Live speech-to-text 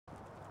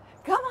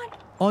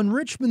On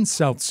Richmond's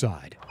South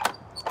Side,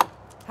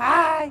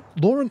 Hi.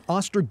 Lauren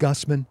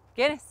Auster-Gussman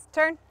Guinness,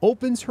 turn.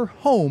 opens her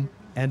home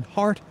and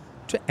heart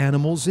to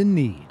animals in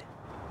need.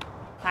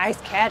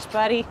 Nice catch,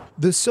 buddy.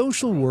 The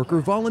social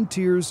worker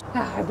volunteers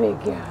Hi, big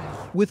guy.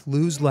 with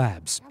Lou's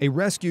Labs, a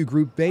rescue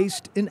group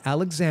based in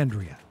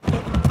Alexandria.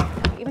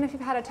 Even if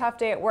you've had a tough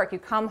day at work, you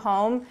come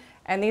home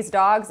and these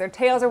dogs, their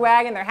tails are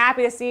wagging, they're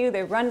happy to see you,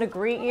 they run to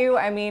greet you.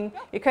 I mean,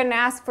 you couldn't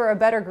ask for a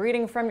better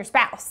greeting from your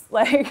spouse.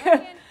 Like,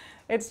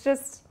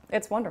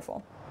 it's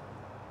wonderful.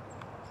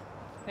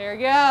 There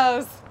he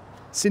goes.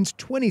 Since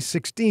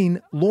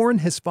 2016, Lauren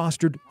has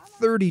fostered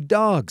 30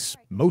 dogs.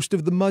 Most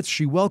of the mutts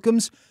she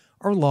welcomes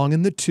are long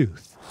in the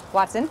tooth.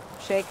 Watson,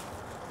 shake.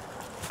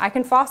 I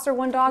can foster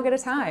one dog at a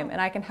time, and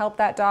I can help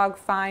that dog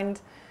find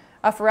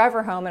a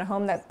forever home and a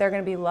home that they're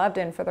going to be loved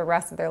in for the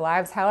rest of their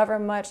lives, however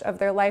much of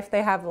their life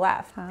they have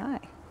left. Hi.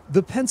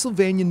 The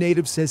Pennsylvania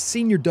native says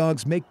senior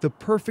dogs make the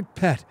perfect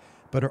pet,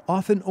 but are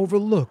often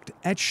overlooked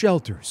at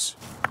shelters.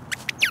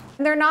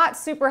 They're not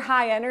super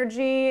high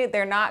energy.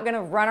 They're not going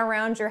to run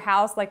around your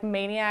house like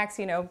maniacs,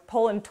 you know,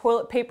 pulling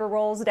toilet paper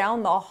rolls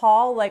down the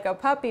hall like a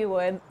puppy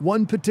would.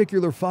 One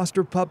particular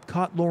foster pup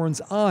caught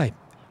Lauren's eye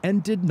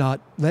and did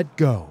not let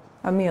go.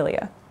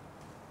 Amelia.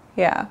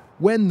 Yeah.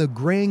 When the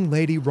graying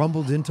lady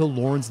rumbled into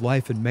Lauren's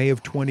life in May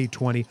of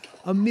 2020,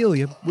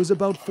 Amelia was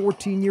about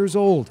 14 years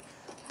old.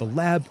 The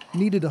lab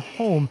needed a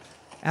home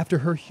after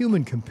her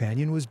human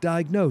companion was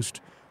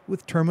diagnosed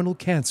with terminal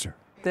cancer.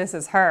 This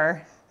is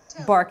her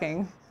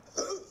barking.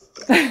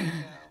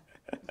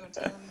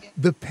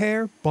 The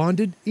pair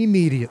bonded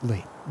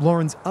immediately.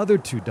 Lauren's other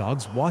two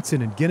dogs,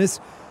 Watson and Guinness,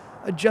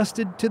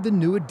 adjusted to the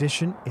new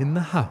addition in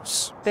the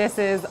house. This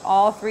is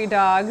all three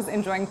dogs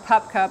enjoying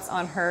pup cups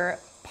on her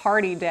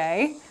party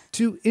day.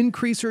 To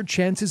increase her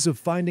chances of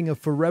finding a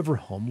forever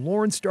home,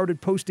 Lauren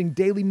started posting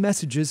daily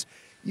messages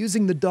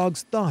using the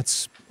dog's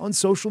thoughts on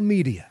social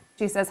media.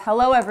 She says,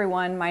 "Hello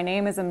everyone, my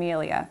name is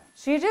Amelia."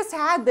 She just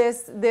had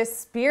this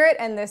spirit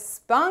and this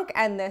spunk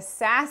and this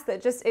sass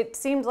that just, it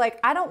seemed like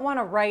I don't want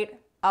to write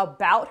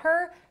about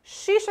her.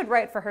 She should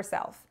write for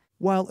herself.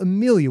 While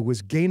Amelia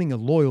was gaining a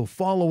loyal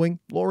following,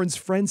 Lauren's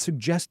friend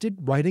suggested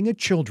writing a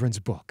children's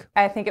book.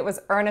 I think it was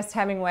Ernest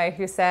Hemingway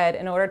who said,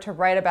 in order to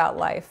write about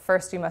life,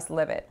 first you must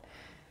live it.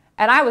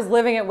 And I was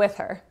living it with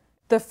her.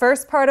 The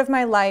first part of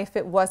my life,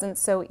 it wasn't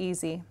so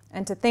easy.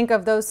 And to think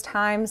of those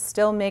times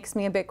still makes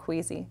me a bit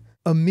queasy.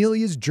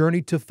 Amelia's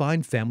journey to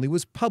find family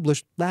was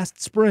published last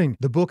spring.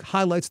 The book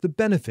highlights the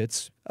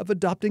benefits of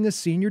adopting a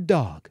senior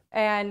dog.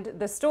 And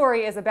the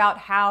story is about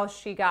how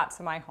she got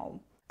to my home.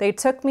 They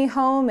took me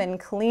home and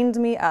cleaned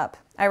me up.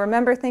 I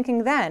remember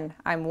thinking then,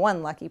 I'm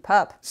one lucky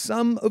pup.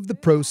 Some of the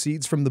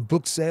proceeds from the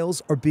book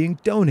sales are being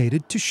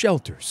donated to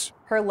shelters.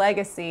 Her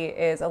legacy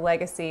is a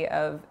legacy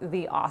of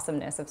the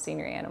awesomeness of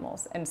senior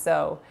animals. And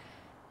so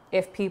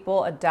if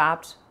people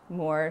adopt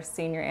more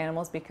senior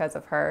animals because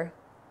of her,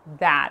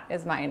 that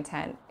is my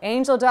intent.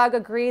 Angel Dog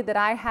agreed that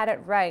I had it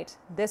right.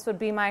 This would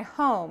be my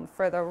home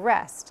for the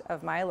rest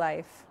of my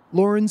life.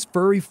 Lauren's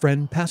furry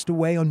friend passed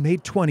away on May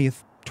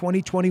 20th,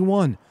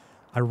 2021,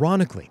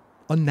 ironically,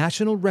 on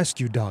National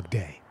Rescue Dog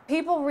Day.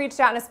 People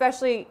reached out, and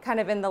especially kind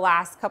of in the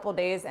last couple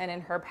days and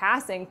in her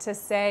passing, to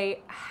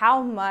say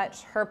how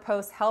much her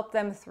posts helped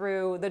them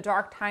through the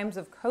dark times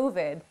of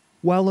COVID.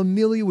 While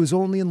Amelia was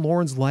only in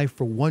Lauren's life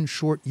for one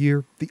short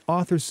year, the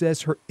author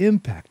says her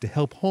impact to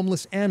help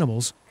homeless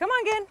animals Come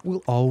on, Gin.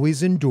 will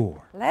always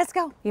endure. Let's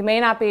go. You may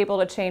not be able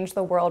to change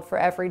the world for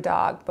every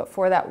dog, but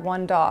for that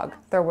one dog,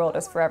 their world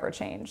is forever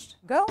changed.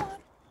 Go on.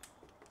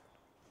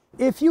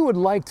 If you would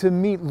like to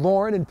meet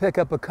Lauren and pick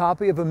up a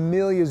copy of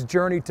Amelia's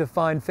Journey to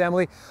Find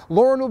Family,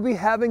 Lauren will be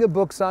having a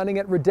book signing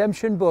at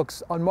Redemption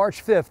Books on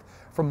March 5th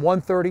from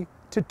 1:30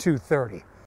 to 2:30.